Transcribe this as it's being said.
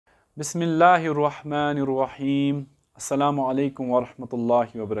Bismillahir Rahmanir Rahim. Assalamu alaikum wa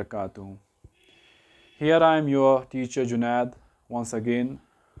rahmatullahi wa barakatuh. Here I am, your teacher Junaid, once again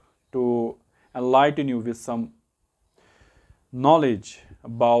to enlighten you with some knowledge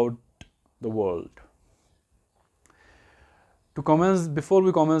about the world. Before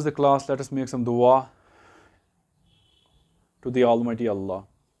we commence the class, let us make some dua to the Almighty Allah.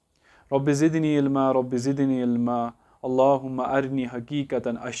 Rabbi zidni ilma, Rabbi zidni ilma. Allahumma arni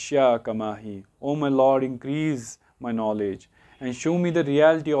haqiqatan ashya kamahi. O my Lord, increase my knowledge and show me the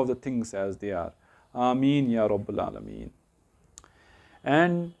reality of the things as they are. Ameen ya Rabbal Alameen.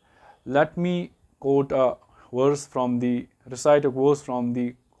 And let me recite a verse from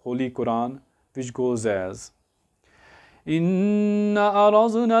the Holy Quran, which goes as: Inna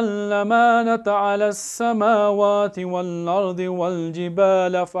arazna al-amanata ala as-samawati wal-ardi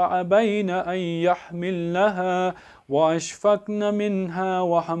wal-jibala fa'abayna an yahmilaha wa ashfaqna minha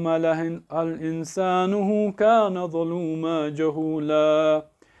wa hamalaha al-insanu kana zaluma jahula.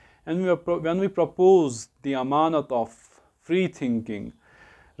 And when we propose the amanat of free thinking,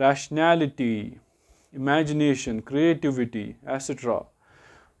 rationality, imagination, creativity, etc.,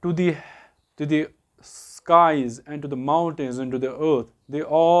 to the skies and to the mountains and to the earth, they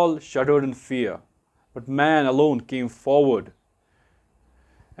all shuddered in fear. But man alone came forward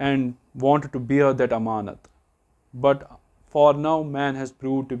and wanted to bear that amanat. But for now, man has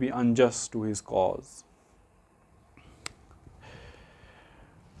proved to be unjust to his cause.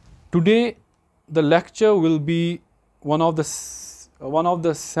 Today, the lecture will be one of the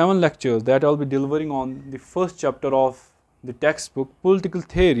 7 lectures that I will be delivering on the first chapter of the textbook Political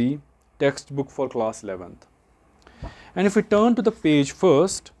Theory, textbook for class 11th. And if we turn to the page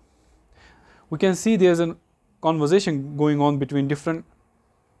first, we can see there is a conversation going on between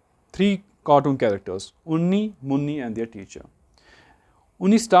 3 cartoon characters, Unni, Munni and their teacher.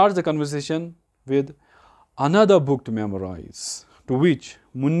 Unni starts the conversation with another book to memorize, to which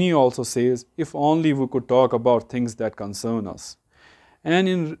Munni also says, if only we could talk about things that concern us. And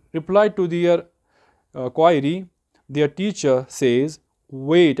in reply to their query, their teacher says,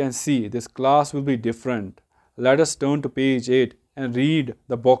 wait and see, this class will be different. Let us turn to page 8 and read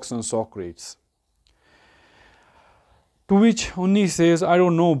the box on Socrates. To which Unni says, I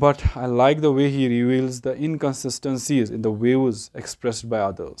don't know, but I like the way he reveals the inconsistencies in the views expressed by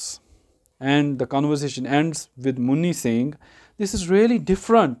others. And the conversation ends with Munni saying, this is really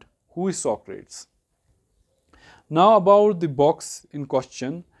different. Who is Socrates? Now about the box in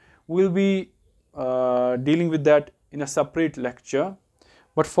question, we will be dealing with that in a separate lecture.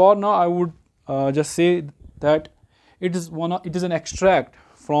 But for now, I would just say that it is an extract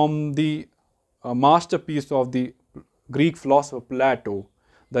from the masterpiece of the Greek philosopher Plato,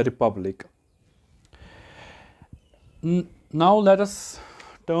 the Republic. Now let us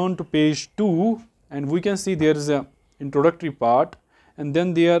turn to page 2, and we can see there is an introductory part, and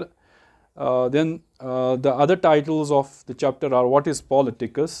then the other titles of the chapter are: what is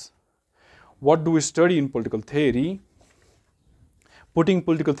politicus, what do we study in political theory, putting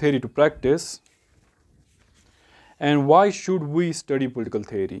political theory to practice, and why should we study political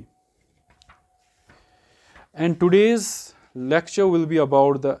theory. And today's lecture will be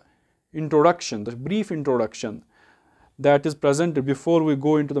about the introduction, the brief introduction that is presented before we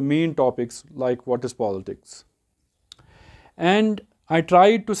go into the main topics like what is politics. And I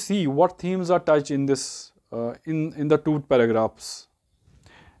tried to see what themes are touched in this in the 2 paragraphs,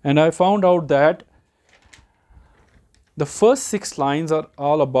 and I found out that the first 6 lines are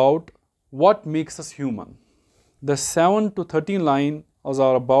all about what makes us human. The 7 to 13 lines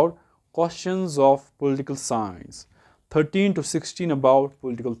are about questions of political science, 13 to 16 about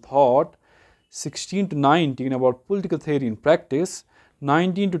political thought, 16 to 19 about political theory in practice,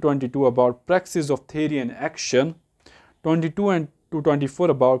 19 to 22 about praxis of theory and action, 22 and to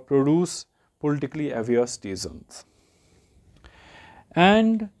 24 about produce politically aware citizens.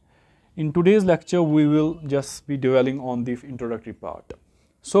 And in today's lecture, we will just be dwelling on the introductory part.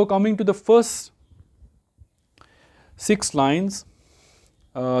 So coming to the first 6 lines,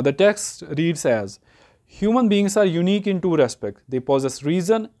 the text reads as: human beings are unique in 2 respects. They possess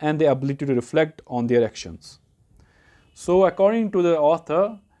reason and the ability to reflect on their actions. So according to the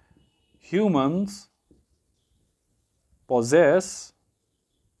author, humans possess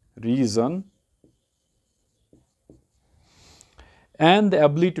reason and the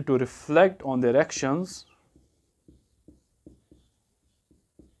ability to reflect on their actions,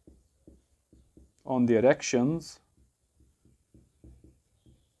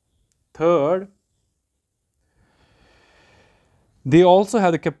 Third, they also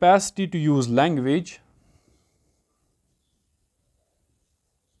have the capacity to use language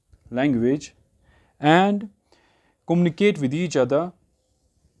language and communicate with each other,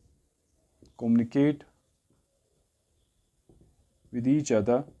 communicate with each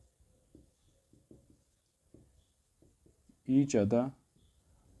other,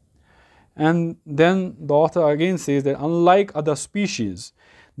 and then the author again says that unlike other species,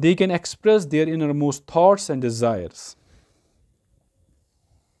 they can express their innermost thoughts and desires.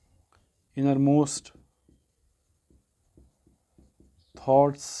 Innermost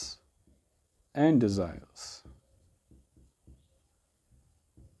thoughts and desires.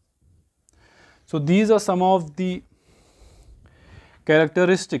 So these are some of the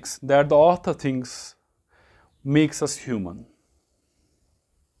characteristics that the author thinks makes us human.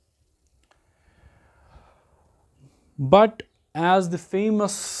 But as the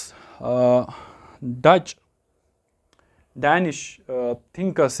famous Danish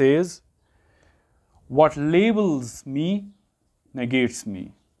thinker says, what labels me negates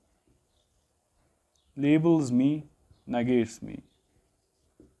me. Labels me negates me.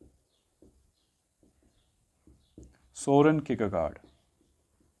 Soren Kierkegaard.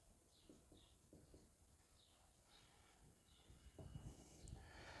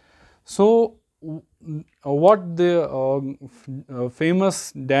 So, what the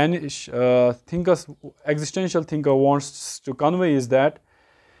famous Danish existential thinker wants to convey is that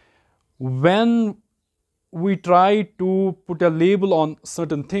when we try to put a label on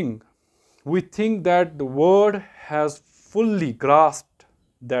certain thing, we think that the word has fully grasped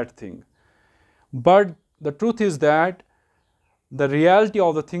that thing. But the truth is that the reality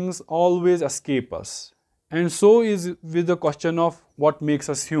of the things always escape us. And so is with the question of what makes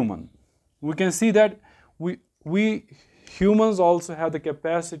us human. We can see that we humans also have the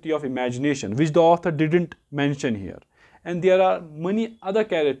capacity of imagination, which the author didn't mention here. And there are many other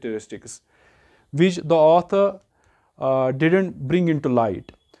characteristics which the author didn't bring into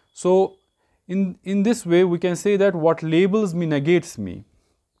light. So in this way, we can say that what labels me negates me.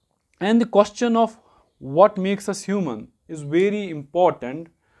 And the question of what makes us human is very important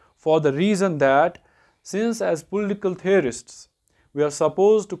for the reason that since as political theorists, we are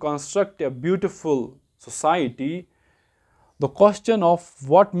supposed to construct a beautiful society, the question of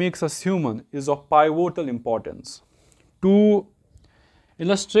what makes us human is of pivotal importance. To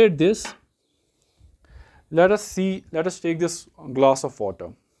illustrate this, let us take this glass of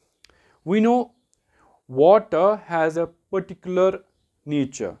water. We know water has a particular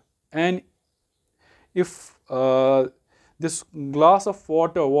nature, and if this glass of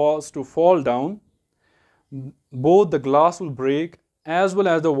water was to fall down, both the glass will break as well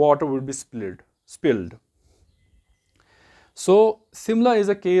as the water will be spilled. So similar is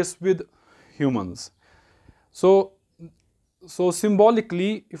the case with humans. So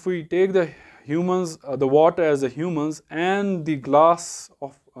symbolically, if we take the humans, the water as the humans and the glass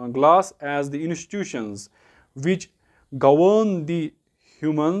as the institutions which govern the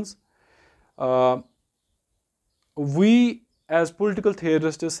humans, we as political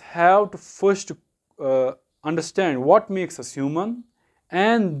theorists have to first understand what makes us human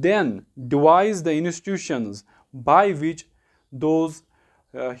and then devise the institutions by which those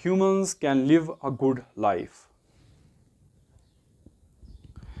humans can live a good life.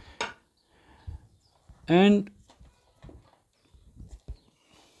 And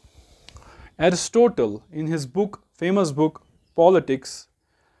Aristotle, in his famous book Politics,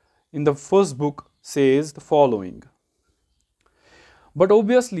 in the first book says the following: but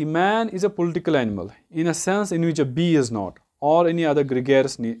obviously man is a political animal in a sense in which a bee is not, or any other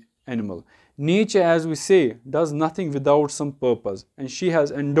gregarious animal. Nature, as we say, does nothing without some purpose, and she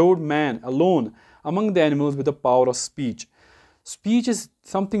has endowed man alone among the animals with the power of speech. Speech is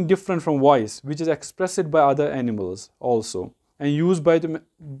something different from voice, which is expressed by other animals also, and used by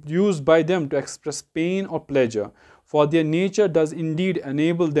them to express pain or pleasure, for their nature does indeed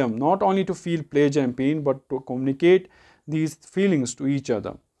enable them not only to feel pleasure and pain, but to communicate these feelings to each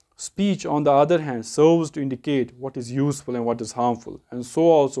other. Speech, on the other hand, serves to indicate what is useful and what is harmful, and so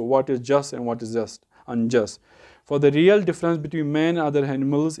also what is just and what is just unjust. For the real difference between man and other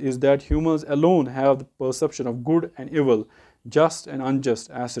animals is that humans alone have the perception of good and evil, just and unjust,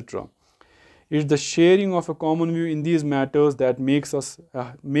 etc. It is the sharing of a common view in these matters that makes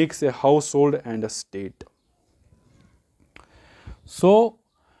a household and a state. So,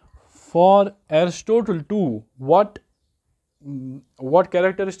 for Aristotle too, what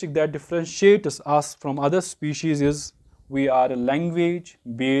characteristic that differentiates us from other species is we are a language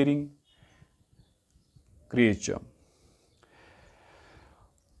bearing creature.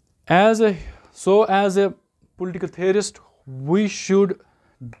 As a political theorist, we should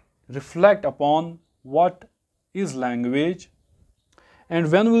reflect upon what is language And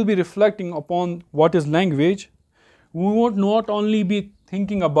when we'll be reflecting upon what is language, we won't not only be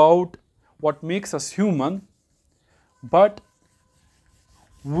thinking about what makes us human, but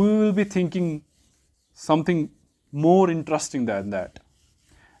we will be thinking something more interesting than that.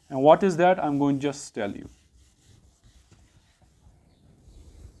 And what is that? I'm going to just tell you.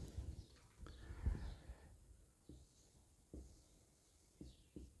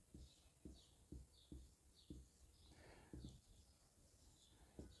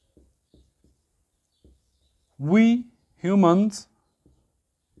 We humans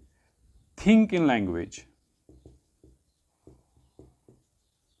think in language.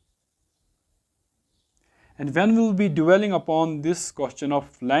 And when we will be dwelling upon this question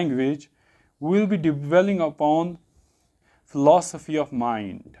of language, we will be dwelling upon philosophy of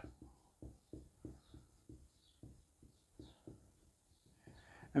mind.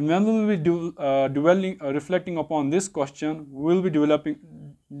 And when we will be reflecting upon this question, we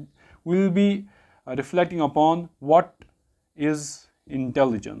will be reflecting upon what is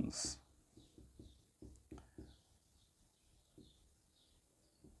intelligence.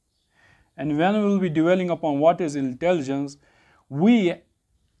 And when we will be dwelling upon what is intelligence, we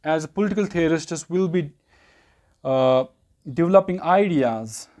as political theorists will be developing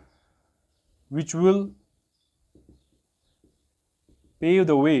ideas which will pave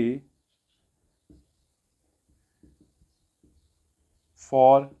the way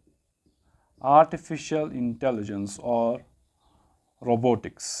for artificial intelligence or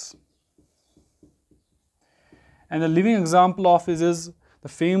robotics. And a living example of it is the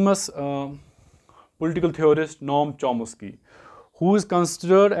famous political theorist Noam Chomsky, who is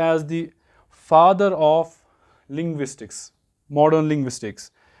considered as the father of linguistics, modern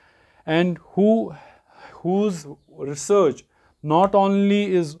linguistics, and whose research not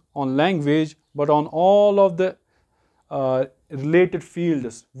only is on language but on all of the related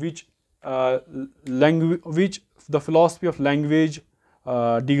fields which the philosophy of language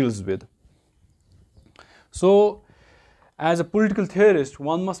deals with. So, as a political theorist,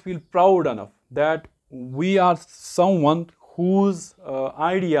 one must feel proud enough that we are someone whose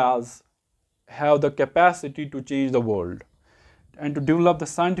ideas have the capacity to change the world and to develop the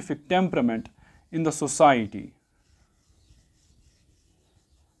scientific temperament in the society.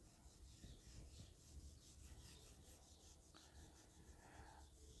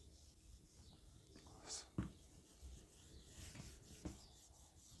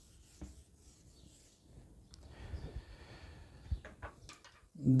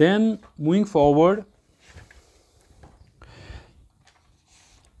 Then moving forward,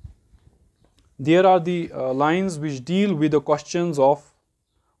 there are the lines which deal with the questions of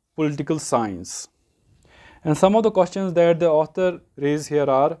political science. And some of the questions that the author raised here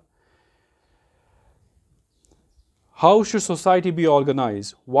are: how should society be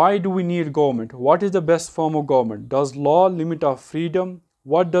organized? Why do we need government? What is the best form of government? Does law limit our freedom?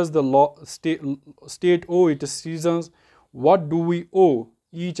 What does the state owe its citizens? What do we owe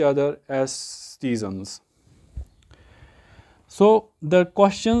each other as citizens? So the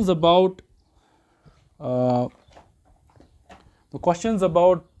questions about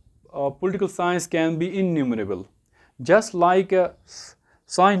political science can be innumerable. Just like a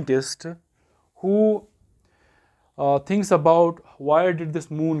scientist who thinks about where did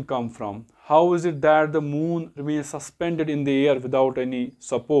this moon come from? How is it that the moon remains suspended in the air without any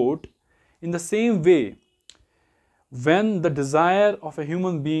support? In the same way, when the desire of a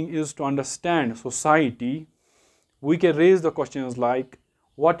human being is to understand society, we can raise the questions like: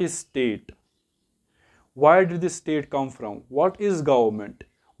 what is state? Where did this state come from? What is government?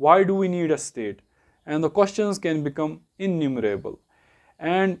 Why do we need a state? And the questions can become innumerable.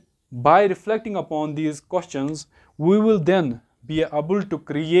 And by reflecting upon these questions, we will then be able to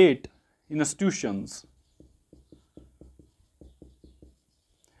create institutions.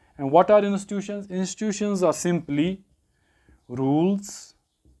 And what are institutions? Institutions are simply rules,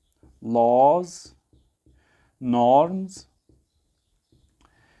 laws, norms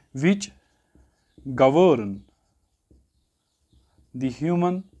which govern the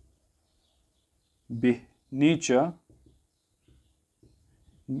human nature,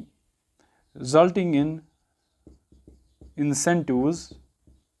 resulting in incentives,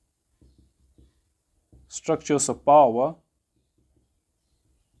 structures of power,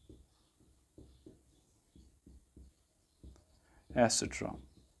 etc.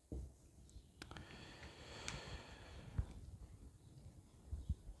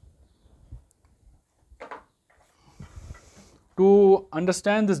 To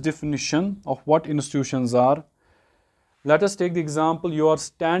understand this definition of what institutions are, let us take the example: you are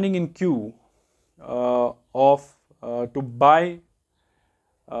standing in queue to buy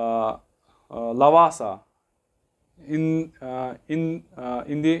lavasa in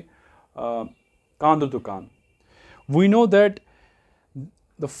the Kandur Dukan. We know that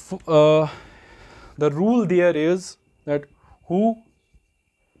the the rule there is that who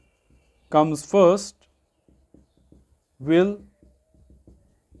comes first will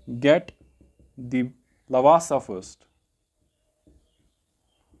get the lavasa first.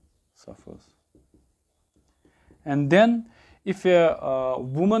 Suffers. And then if a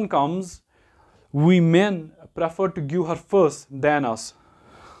woman comes, we men prefer to give her first than us.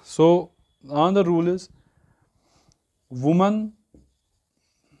 So another rule is woman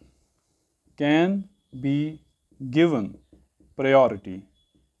can be given priority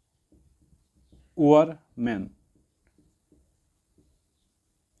over men.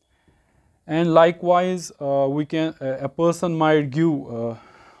 And likewise, a person might give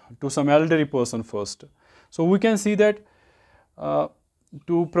to some elderly person first. So we can see that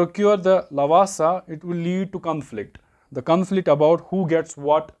to procure the lavasa, it will lead to conflict. The conflict about who gets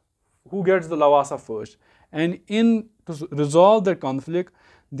what, who gets the lavasa first. And to resolve that conflict,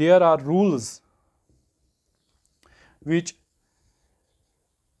 there are rules which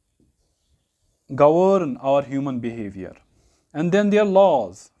govern our human behavior. And then there are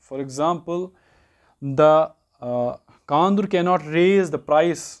laws. For example, the Kandur cannot raise the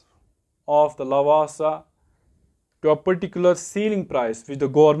price of the lavasa to a particular ceiling price which the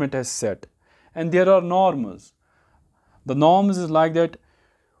government has set. And there are norms. The norms is like that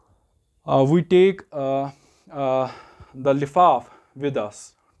we take the lifaf with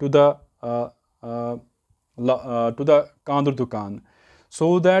us to the Kandur Dukan,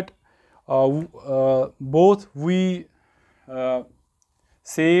 so that both we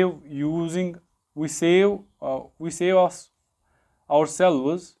save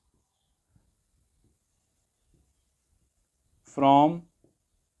ourselves from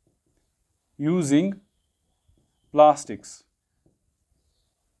using plastics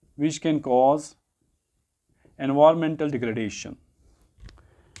which can cause environmental degradation.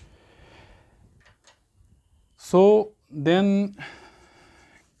 So then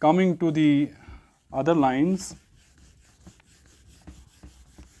coming to the other lines,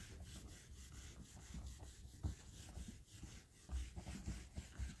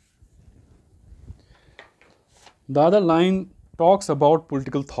 the other line talks about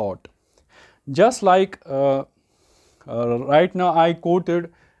political thought. Just like right now I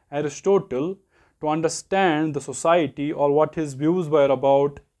quoted Aristotle to understand the society or what his views were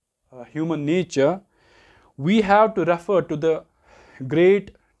about human nature, we have to refer to the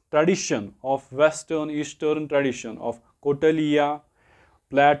great tradition of Western, Eastern tradition of Kautilya,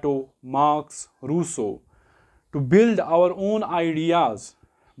 Plato, Marx, Rousseau, to build our own ideas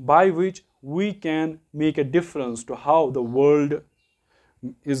by which we can make a difference to how the world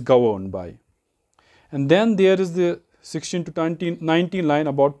is governed by. And then there is the 16 to 19 line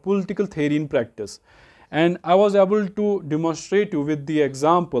about political theory in practice. And I was able to demonstrate you with the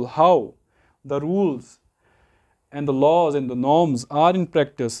example how the rules and the laws and the norms are in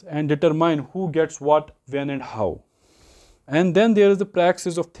practice and determine who gets what, when and how. And then there is the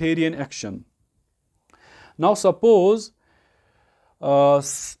praxis of theory and action. Now suppose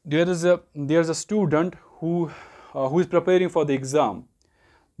there is a student who is preparing for the exam.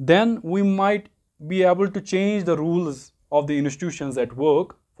 Then we might be able to change the rules of the institutions at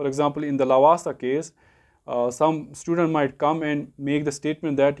work. For example, in the lavasa case, some student might come and make the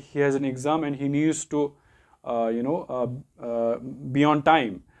statement that he has an exam and he needs to be on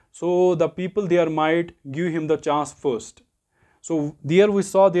time. So the people there might give him the chance first. So there we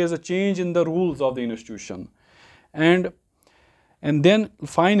saw there is a change in the rules of the institution. And then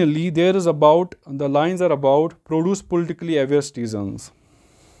finally there is about, the lines are about produce politically aware citizens.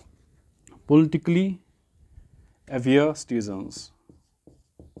 Politically aware citizens.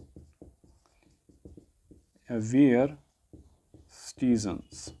 Aware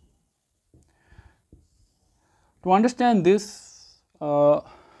citizens. To understand this,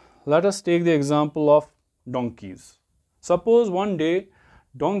 let us take the example of donkeys. Suppose one day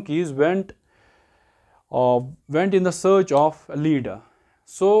donkeys went in the search of a leader.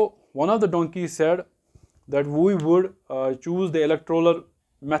 So one of the donkeys said that we would choose the electoral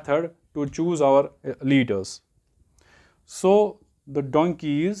method to choose our leaders. So the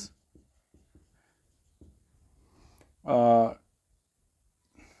donkeys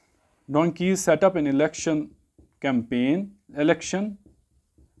set up an election campaign, election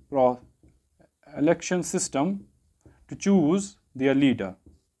system to choose their leader.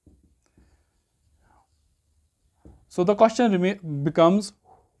 So the question becomes,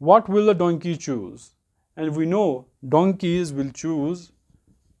 what will the donkey choose? And we know donkeys will choose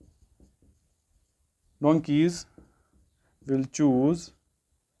donkeys will choose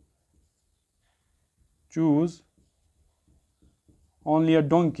only a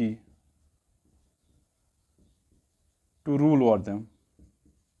donkey to rule over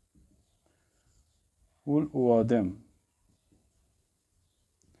them.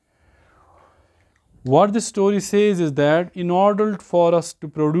 What this story says is that in order for us to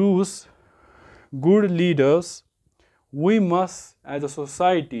produce good leaders, we must, as a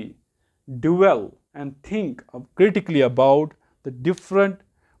society, dwell and think critically about the different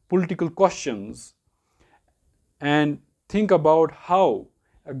political questions and think about how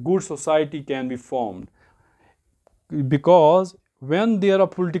a good society can be formed. Because when there are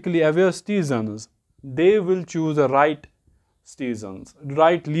politically aware citizens, they will choose the right citizens,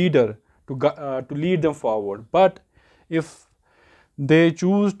 right leader to lead them forward. But if they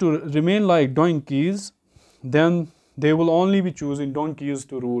choose to remain like donkeys, then they will only be choosing donkeys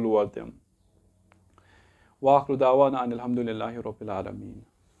to rule over them. Wa akhiru da'wana anil hamdulillahi rabbil alameen.